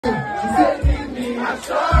Say give me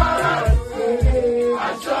assurance.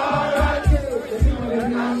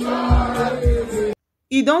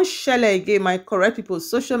 E don shele again, my correct people.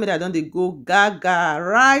 Social media don dey go gaga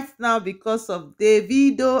right now because of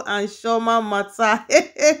Davido and Chioma matter.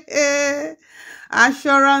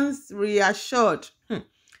 Assurance reassured.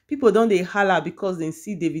 People don dey holla because dem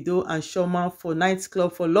see Davido and Chioma for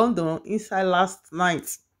nightclub for London inside last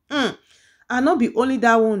night. And not be only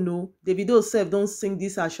that one, no. Davido sef don sing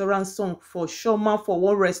this assurance song for Chioma for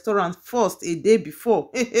one restaurant first a day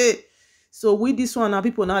before. So with this one now,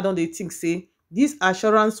 people now don dey think say this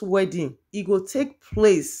assurance wedding e go take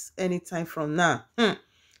place anytime from now.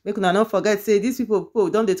 Make una no forget say these people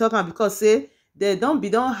don dey talk am because say they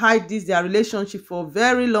don hide this their relationship for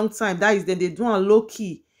very long time. That is, dem dey do am low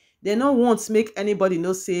key. They no want make anybody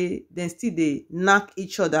know say dem still dey knack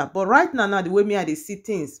each other. But right now, the way me I dey see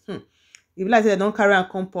things, if like say they don carry am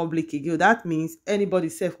come public again, that means anybody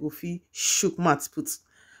sef go fit shook mouth put.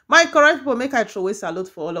 My correct people, make I throw away salute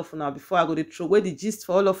for all of una before I go to throw away the gist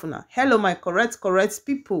for all of una. Hello, my correct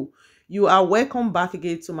people. You are welcome back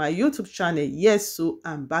again to my YouTube channel. Yes, so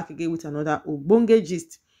I'm back again with another ogbonge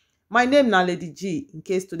gist. My name na Lady G. In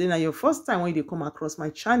case today na your first time when you come across my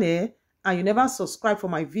channel and you never subscribe for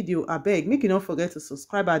my video, abeg make you not forget to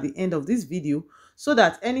subscribe at the end of this video so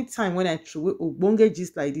that anytime when I throw away ogbonge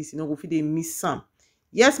gist like this, you know, go fit dey miss some.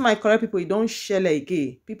 Yes, my correct people, you don't share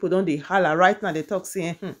again. People don't dey holla right now. They talk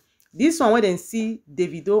saying, this one when they see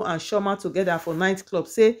Davido and Chioma together for nightclub,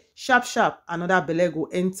 say sharp another belle go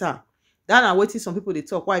enter. That na wetin some people they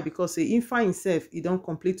talk. Why? Because say Infa himself, he don't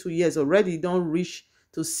complete 2 years already. He don't reach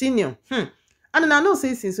to senior. And then I know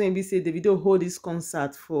say since when be say Davido hold this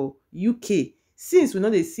concert for UK, since we know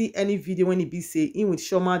they see any video when he be say in with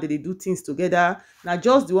Chioma, they do things together. Now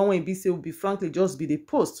just the one when he be say will be frankly just be the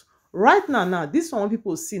post. Right now, this one when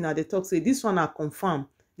people see now, they talk say this one are confirmed.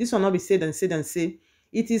 This one not be said and say.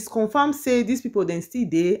 It is confirmed say these people then still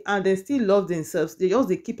there and they still love themselves. They just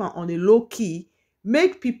they keep on a low key,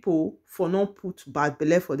 make people for not put bad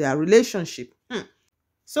belle for their relationship.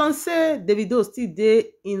 Some say Davido still dey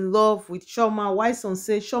in love with Chioma, while some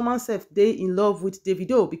say Chioma self dey in love with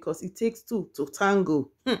Davido because it takes two to tango.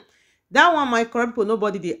 That one, my correct people,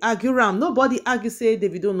 nobody they argue around. Nobody argue say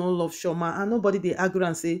Davido no love Chioma, and nobody they argue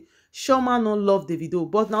and say Chioma no love Davido.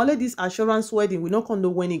 But now let this assurance wedding, we not gonna know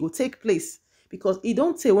when it will take place because it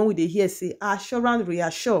don't say when we dey hear say assurance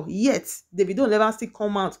reassure. Yet Davido never still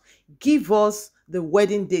come out give us the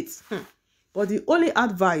wedding dates. But the only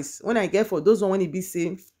advice when I get for those one when it be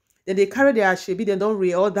say then they carry their ashebi, they don't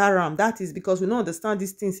reorder them. That is because we don't understand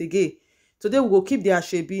these things again. Today we will keep the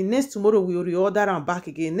ashebi. Next tomorrow we will reorder and back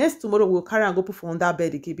again. Next tomorrow we will carry and go put for under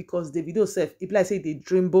bed again because the video self, if like say they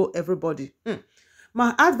dreambo everybody.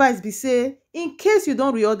 My advice be say, in case you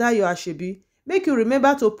don't reorder your ashebi, make you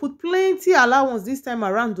remember to put plenty allowance this time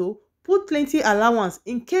around though. Put plenty allowance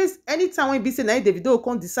in case anytime when you be say now Davido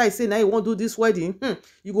come decide say now you won't do this wedding,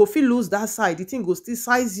 you go feel lose that side. The thing go still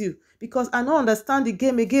size you because I don't understand the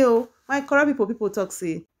game again. Oh, my correct people talk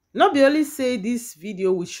say. Not be only say this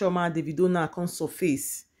video with Chioma and Davido now come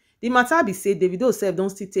surface. The matter be say Davido self don't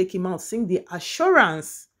still take him out, sing the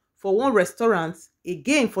assurance for one restaurant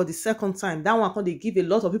again for the second time. That one can they give a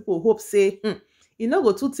lot of people hope say, it no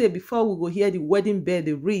go too take before we go hear the wedding bell,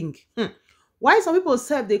 the ring. Why some people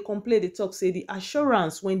self they complain, they talk say the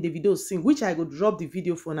assurance when Davido sing, which I go drop the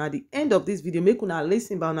video for now. The end of this video, make una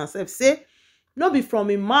listen by una self say. Not be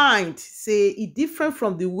from in mind say it different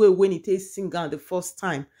from the way when it is sing the first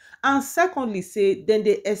time. And secondly say then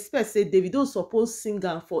they expect say Davido suppose sing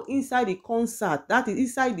for inside the concert, that is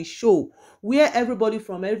inside the show where everybody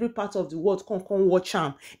from every part of the world come watch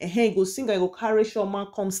him, and he go sing and go carry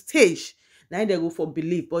Chioma come stage. Now they go for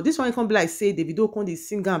believe. But this one can be like say Davido come the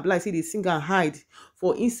sing and like say the sing and hide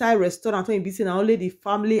for inside restaurant when be saying only the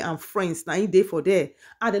family and friends now they for there,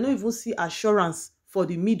 and they don't even see assurance for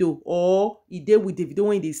the middle or he dey with Davido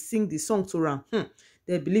when they sing the song to am.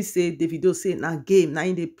 They believe say Davido say na game, na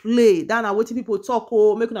in they play. That na wetin people talk.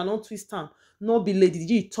 Oh, make una not twist am. No be Lady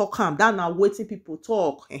G talk am. That na wetin people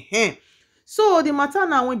talk. So the matter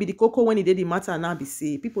now when be the cocoa when he did the matter now be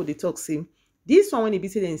say people they talk say this one when he be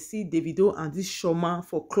say then see Davido and this Chioma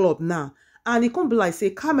for club now. And it come be like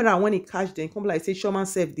say camera when it catch them, come be like say Chioma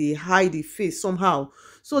self they hide the face somehow.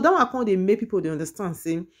 So that one come they make people they understand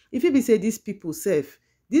say if it be say these people self,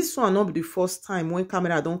 this one not be the first time when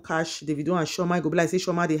camera don't catch Davido and Chioma, it go be like say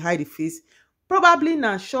Chioma they hide the face. Probably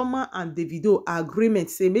now Chioma and Davido agreement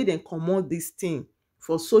say make them comot this thing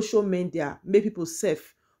for social media, make people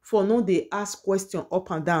self for no they ask question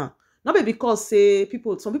up and down. Not be because say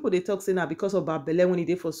some people they talk say now because of bad belle when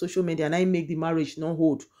they for social media and I make the marriage no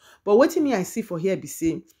hold. But what me I see for here be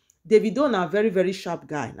say Davido na very very sharp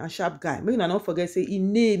guy, na sharp guy. Make una not forget say e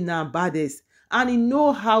name na baddest, and he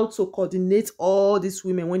know how to coordinate all these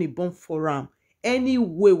women when he born for am.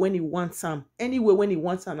 Anyway when he wants am, anyway when he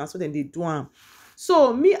wants am, na so dem dey do am.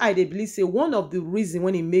 So me I dey believe say one of the reason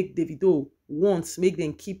when he make Davido want make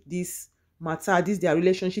them keep this matter, this their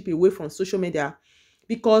relationship away from social media,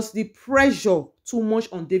 because the pressure too much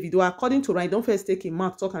on Davido. According to Ryan, don't first take him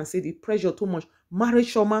mouth talk and say the pressure too much. Marry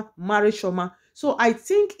Chioma, marry Chioma. So I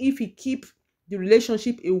think if he keep the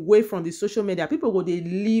relationship away from the social media, people go they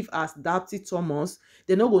live as Dapty Thomas.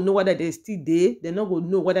 They not go know whether they still there. They not go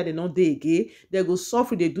know whether they not there again. They go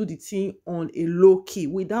suffer. They do the thing on a low key.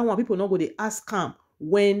 With that one, people not go they ask him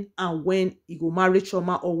when he go marry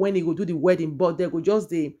Chioma or when he go do the wedding. But they go just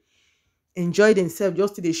they enjoy themselves,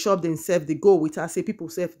 just till they shop themselves. They go with us. Say people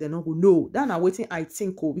self they not go know. That na waiting I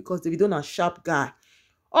think because Davido na sharp guy.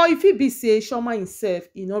 Or if he be say Chioma himself,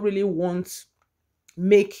 he not really want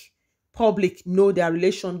make public know their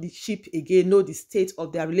relationship again, know the state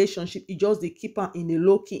of their relationship. He just they keep her in a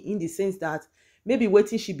low key, in the sense that maybe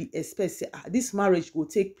waiting she be expect say this marriage will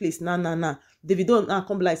take place. Nah. Davido now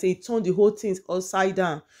come like say he turn the whole things upside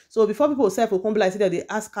down. So before people self will come like say that they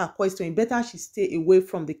ask her question, better she stay away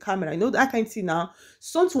from the camera. You know that kind of thing now.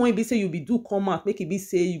 Something when be say you be do come out, make it be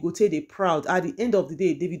say you go take the proud. At the end of the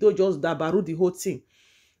day, Davido just dabaru the whole thing.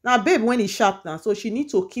 Now babe when he sharp now, so she need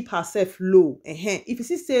to keep herself low. If you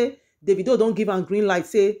see say Davido don't give am green light,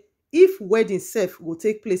 say if wedding self will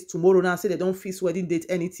take place tomorrow, now say they don't fix wedding date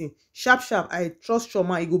anything, sharp I trust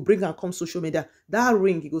Chioma, he go bring and come social media. That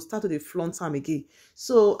ring he go start to the flaunt time again.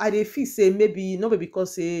 So I dey feel say maybe not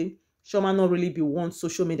because say Chioma not really be want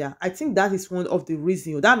social media. I think that is one of the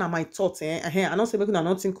reasons. That na my thought. I don't say making I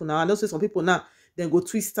not think now. I know say some people now then go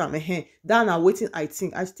twist am. That na waiting. I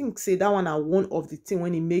think say that one na one of the thing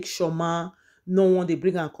when he make Chioma no one they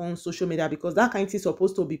bring and come social media, because that kind of thing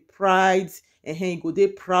supposed to be pride. He go dey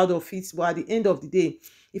proud of it. But at the end of the day,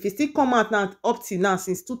 if he still come out now up till now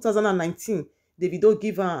since 2019, Davido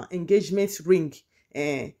give an engagement ring.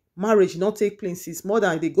 Marriage not take place since more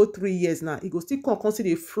than they go 3 years now. He go still come see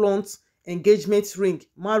the flaunt engagement ring,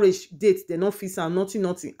 marriage date. They not fix and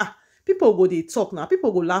nothing. People go they talk now.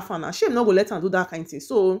 People go laugh and shame not go let her do that kind of thing.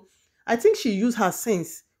 So I think she use her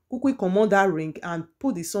sense, quickly command that ring and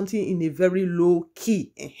put the something in a very low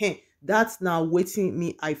key. That's now waiting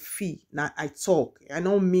me. I feel now I talk. I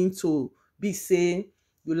don't mean to be saying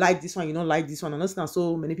you like this one, you don't like this one. I understand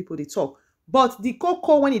so many people they talk. But the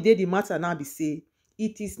cocoa when he did the matter now be say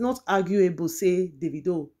it is not arguable. Say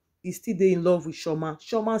Davido is still there in love with Chioma.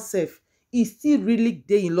 Chioma self is still really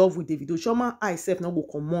there in love with Davido. Chioma I self not go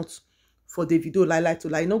come out for Davido like to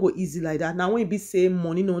like, not go easy like that. Now when it be say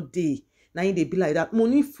money no day, now they be like that.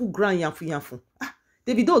 Money full grand yanfu.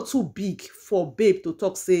 Davido too big for babe to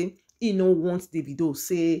talk say he no wants Davido.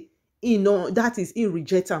 Say he no, that is he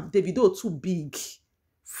reject him. Davido too big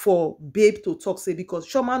for babe to talk say, because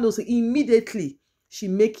Chioma knows say immediately she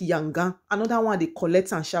make yanga. Another one they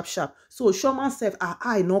collect and sharp. So Chioma self her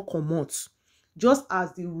eye no comot. Just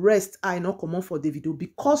as the rest I not come out for Davido,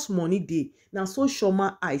 because money dey. Now so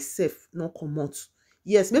Chioma I self no comot.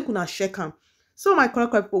 Yes, make una check am. So my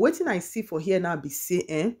correct people, waiting I see for here now be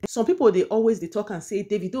say, some people they always they talk and say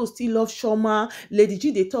Davido still love Chioma. Lady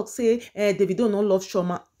G they talk say Davido no love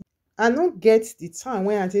Chioma. I don't get the time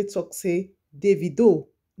when I dey talk say Davido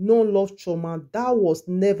no love Chioma. That was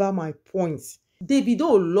never my point.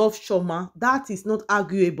 Davido love Chioma. That is not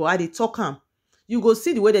arguable. I dey talk am. You go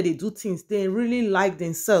see the way that they do things. They really like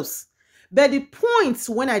themselves. But the points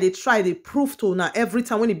when I they try, they prove to now every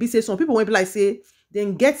time when it be say some people when be like say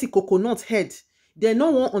then get the coconut head. They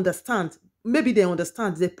no one understand. Maybe they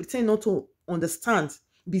understand. They pretend not to understand.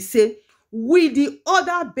 Be say we the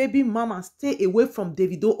other baby mama stay away from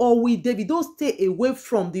Davido, or we Davido stay away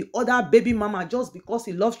from the other baby mama just because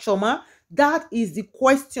he loves Chioma. That is the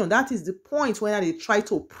question. That is the point when they try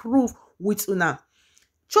to prove with una.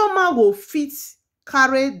 Chioma go fit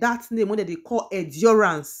carry that name when they call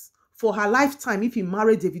endurance for her lifetime if he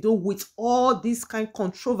marry Davido, with all this kind of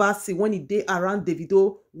controversy when he dey around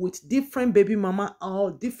Davido with different baby mama or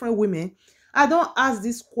different women. I don't ask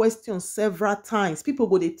this question several times. People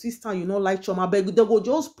go they twist and you know like Chioma, but they go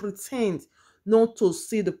just pretend not to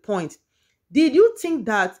see the point. Did you think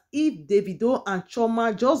that if Davido and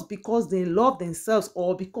Chioma, just because they love themselves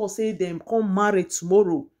or because say them come marry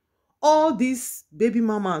tomorrow, all these baby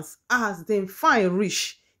mamas as them fine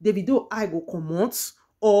rich, Davido I go comot?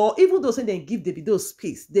 Or even though say they give Davido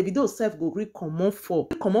space, Davido self go gree comot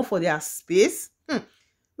for their space?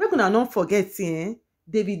 Make una not forget,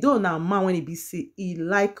 Davido na man when he be say he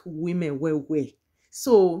like women well.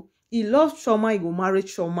 So he loves Chioma, he go marry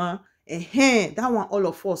Chioma. That one all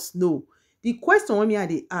of us know. The question when me I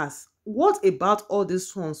dey ask, what about all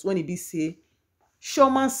these ones when it be say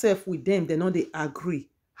Chioma sef with them, they know they agree?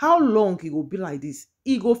 How long it go be like this?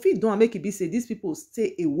 E go fit don make it be say these people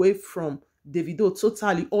stay away from Davido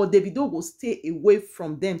totally, or Davido go stay away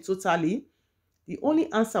from them totally? The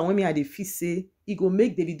only answer when me I dey feel say e go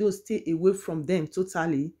make Davido stay away from them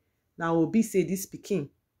totally, now will be say this pikin,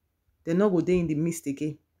 they no go dey in the midst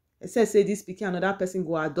again. Except say this pikin another person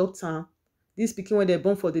go adopt am. This pikin when they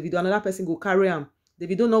born for Davido, another person go carry am.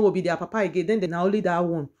 Davido no go be their papa again. Then na only that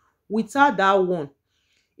one. Without that one,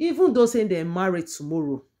 even though say they marry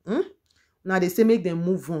tomorrow, now they say make them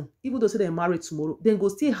move on. Even though say they marry tomorrow, then go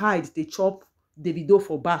still hide the chop Davido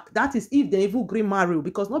for back. That is if they even gree marry,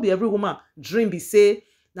 because not be every woman dream be say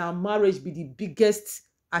now marriage be the biggest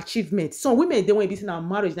achievement. Some women they want to be saying now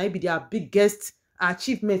marriage now be their biggest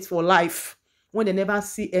achievement for life, when they never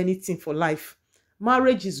see anything for life.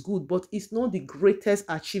 Marriage is good, but it's not the greatest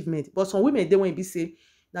achievement. But some women they want to be say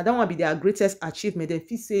now that one be their greatest achievement. Then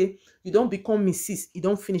if you say you don't become Mrs., you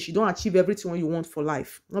don't finish, you don't achieve everything you want for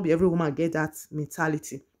life. Not be every woman get that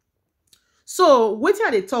mentality. So wetin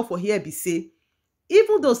I dey talk for here be say,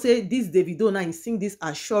 even though say this Davido now he sing this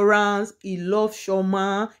assurance, he love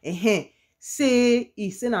Chioma, say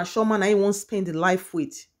he say na Chioma now he won't spend the life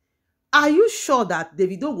with. Are you sure that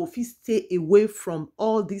Davido go fit stay away from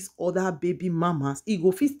all these other baby mamas? He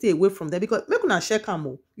go fit stay away from them? Because make una check am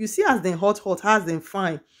o. You see as them hot, as them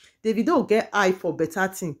fine. Davido get eye for better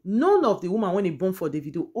thing. None of the woman when he born for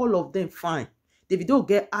Davido, all of them fine. Davido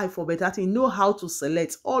get eye for better thing. Know how to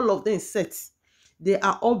select. All of them set. They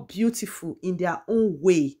are all beautiful in their own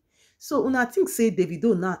way. So una think say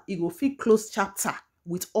Davido now he go fit close chapter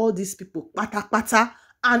with all these people, pata.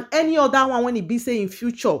 And any other one when he be say in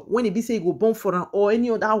future, when he be say he go born for an or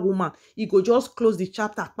any other woman, he go just close the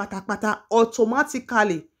chapter, pata,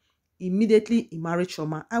 automatically, immediately he marry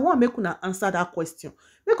Chioma. I want make una answer that question.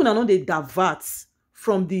 Make una know they divert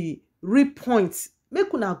from the real point.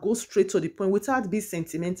 Make una go straight to the point without being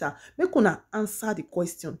sentimental. Make una answer the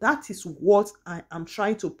question. That is what I am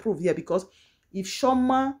trying to prove here. Because if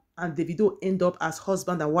Chioma and Davido end up as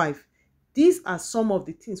husband and wife, these are some of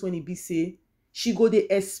the things when he be say she go the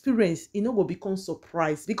experience, e no go become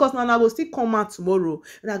surprised. Because now I go still come out tomorrow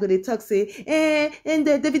and I go dey talk say, and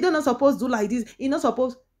the Davido not supposed to do like this. He not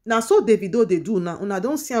supposed. Now so Davido they do now. Una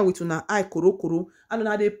don't see am with una eye koro, and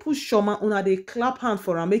una they push Chioma, una they clap hand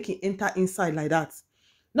for her, make him enter inside like that.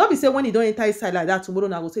 Not be say when he don't enter inside like that tomorrow,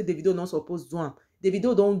 now go say Davido not supposed to do am.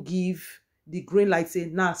 Davido don't give the green light, say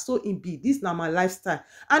nah, so in be this now my lifestyle.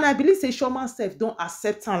 And I believe say Chioma self don't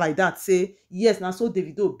accept her like that. Say yes, now so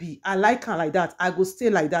Davido be. I like her like that. I go stay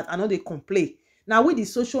like that. I know they complain. Now with the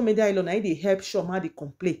social media alone, I they help Chioma they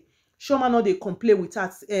complain. Chioma no they complain with her.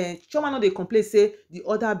 Chioma no they complain say the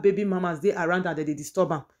other baby mamas they around her that they disturb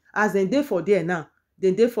them. As then they for there now,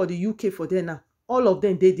 then they for the UK for there now. All of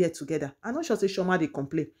them they there together. I not sure say Chioma they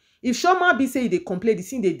complain. If Chioma be say they complain, the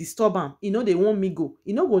thing they disturb am, you know they want me go.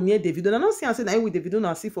 You know go near Davido. And I don't see and say na with Davido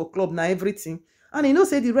now see for club now everything. And you know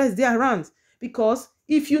say the rest they around. Because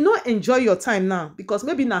if you not enjoy your time now, because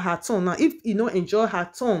maybe na her turn now, if you not enjoy her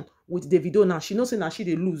turn with Davido now, she knows say now she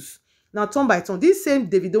they lose. Now turn by turn, this same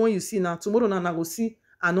Davido when you see now, tomorrow now go see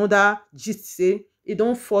another gist say it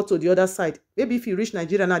don't fall to the other side. Maybe if you reach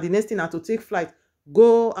Nigeria now, the next thing now to take flight,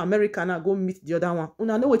 go America now, go meet the other one.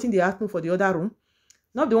 Una know wetin dey happen for the other room.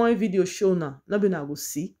 Not the one video show now, not be now go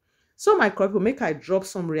see. So my people, make I drop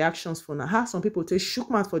some reactions for now. How some people take shook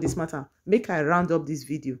mouth for this matter. Make I round up this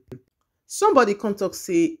video. Somebody come talk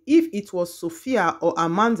say, if it was Sophia or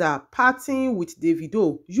Amanda partying with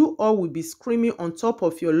Davido, you all will be screaming on top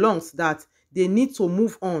of your lungs that they need to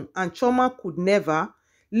move on, and Chioma could never.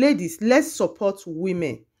 Ladies, let's support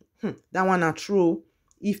women. That one are true.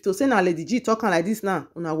 If to say na Lady G talking like this now,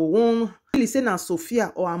 una go one really say na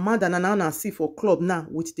Sophia or Amanda na see for club now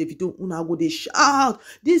with Davido, una go dey shout.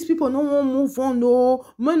 These people no want move on, no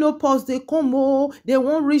menopause they come, oh, they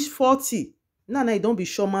won't reach 40. Now it don't be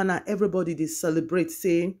Chioma now. Everybody they celebrate,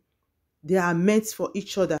 say they are meant for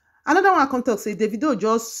each other. Another one come talk say Davido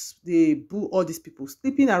just they boo all these people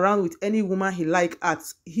sleeping around with any woman he like at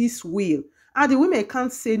his will, and the women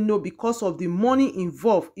can't say no because of the money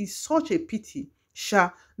involved. Is such a pity. Sha,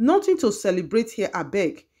 nothing to celebrate here,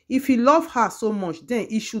 abeg. If he love her so much, then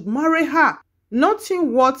he should marry her.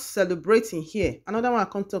 Nothing worth celebrating here. Another one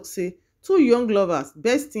come talk say, two young lovers,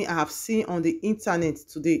 best thing I have seen on the internet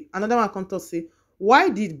today. Another one come talk say, why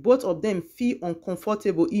did both of them feel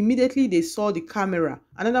uncomfortable immediately they saw the camera?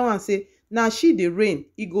 Another one say, now she the rain,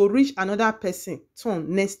 he go reach another person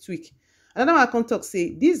turn next week. Another one come talk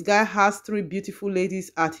say, this guy has 3 beautiful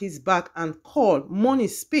ladies at his back and call money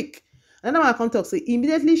speak. Another one come talk say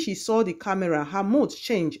immediately she saw the camera, her mood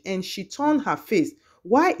changed and she turned her face.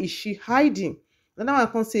 Why is she hiding? Another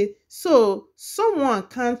one come say, so someone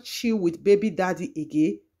can't chill with baby daddy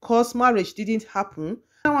again cause marriage didn't happen.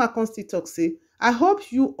 Another one come still talk say, I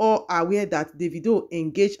hope you all are aware that Davido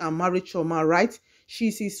engaged and married Chioma, right?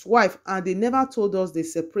 She's his wife and they never told us they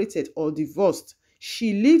separated or divorced.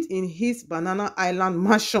 She lived in his Banana Island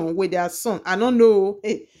mansion with their son. I don't know.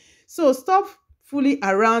 Hey. So stop fooling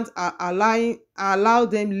around and allow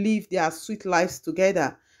them live their sweet lives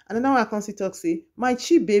together. Another one come still talk say, my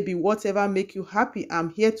cheap baby, whatever make you happy, I'm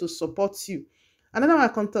here to support you. Another one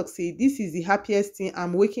come talk say, this is the happiest thing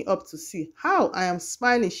I'm waking up to see. How I am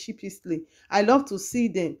smiling sheepishly. I love to see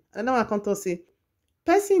them. Another one come talk say,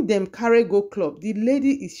 person dem carry go club. The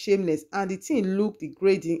lady is shameless and the thing look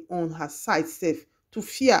degrading on her side sef. To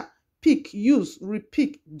fear, pick, use,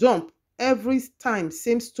 repick, dump. Every time,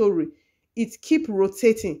 same story. It keep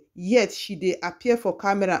rotating, yet she dey appear for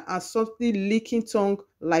camera and suddenly licking tongue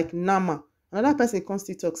like Nama. Another person come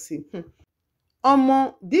still talk say,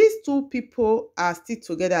 Omo, these two people are still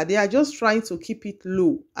together. They are just trying to keep it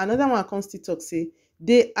low. Another one comes to talk say,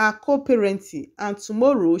 they are co-parenting and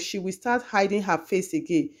tomorrow she will start hiding her face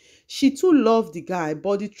again. She too love the guy,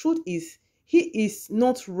 but the truth is, he is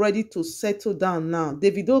not ready to settle down now.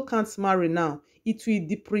 Davido can't marry now. It will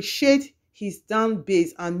depreciate his dance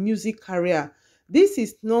base and music career. This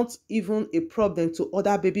is not even a problem to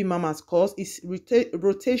other baby mamas cause it's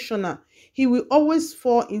rotational. He will always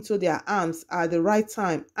fall into their arms at the right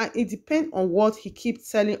time and it depends on what he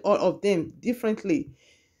keeps telling all of them differently.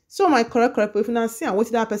 So my correct if you see and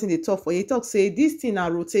what that person they talk for, he talk say this thing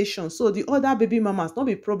are rotation. So the other baby mamas not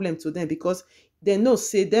be problem to them because they know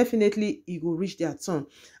say definitely it will reach their turn.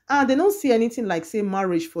 And they don't see anything like say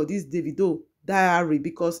marriage for this Davido diary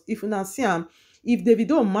because if you see him, if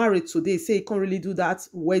Davido married today, say he can't really do that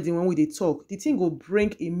wedding when we dey talk, the thing go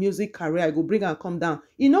bring a music career, it go bring and come down.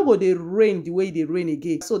 He no go dey rain the way they rain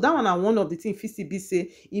again. So that one na one of the things FCB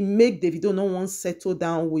say he make Davido no want settle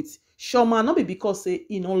down with Chioma. Not be because say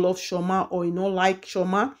he no love Chioma or he no like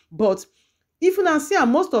Chioma, but if you see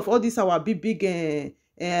most of all these our big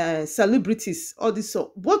celebrities, all this,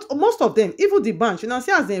 but most of them, even the bunch, you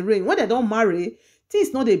see as they rain when they don't marry.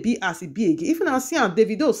 Things not dey be as e be again. If you now see am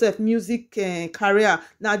Davido sef music career,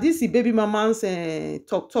 now this is baby mama's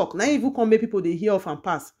talk. Now even come make people dey hear of and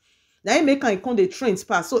pass. Now it make am come dey trend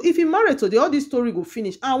pass. So if you marry today, all this story go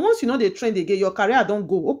finish. And once you know the trend again, your career don't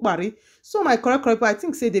go. Okpari. So my correct, I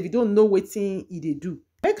think say Davido know wetin e dey do.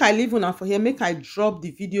 Make I leave una for here. Make I drop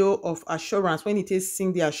the video of assurance when it is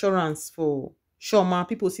sing the assurance for Chioma.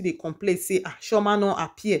 People see they complain say Chioma no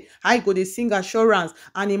appear. I go they sing assurance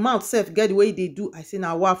and him mouth self get the way they do. I say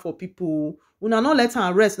now what for people. Una not let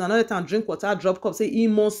am rest, una not let am drink water, drop cup. Say he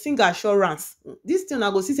must sing assurance. This thing I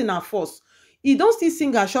go see in a force. He don't still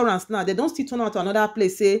sing assurance now. They don't still turn out to another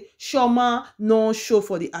place. Say Chioma no show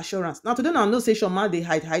for the assurance. Now today I know say Chioma they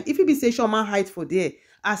hide. If it be say Chioma hide for there,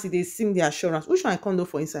 as they sing the assurance, which one I can't do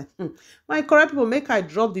for inside. My correct people, make I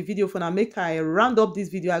drop the video for now. Make I round up this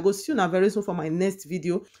video. I go see you very soon for my next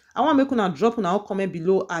video. I want to make una drop una comment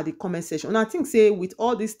below at the comment section. And I think say with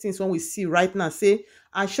all these things when we see right now, say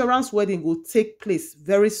assurance wedding will take place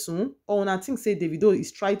very soon. Or when I think say Davido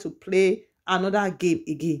is trying to play another game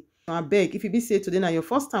again. I beg, if you be say today now your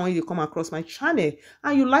first time when you come across my channel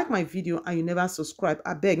and you like my video and you never subscribe,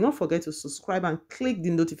 I beg, don't forget to subscribe and click the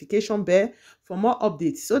notification bell for more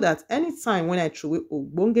updates so that anytime when I throw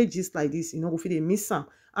ogbonge gist like this, you know, if you miss some.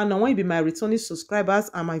 And now when you be my returning subscribers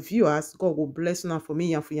and my viewers, God will bless you now for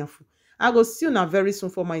me, yanfu. I go see you now very soon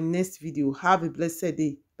for my next video. Have a blessed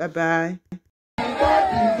day. Bye bye.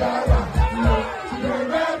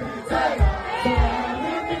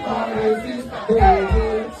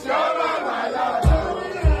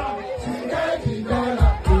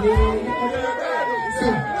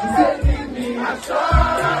 She said, give me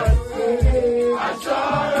assurance.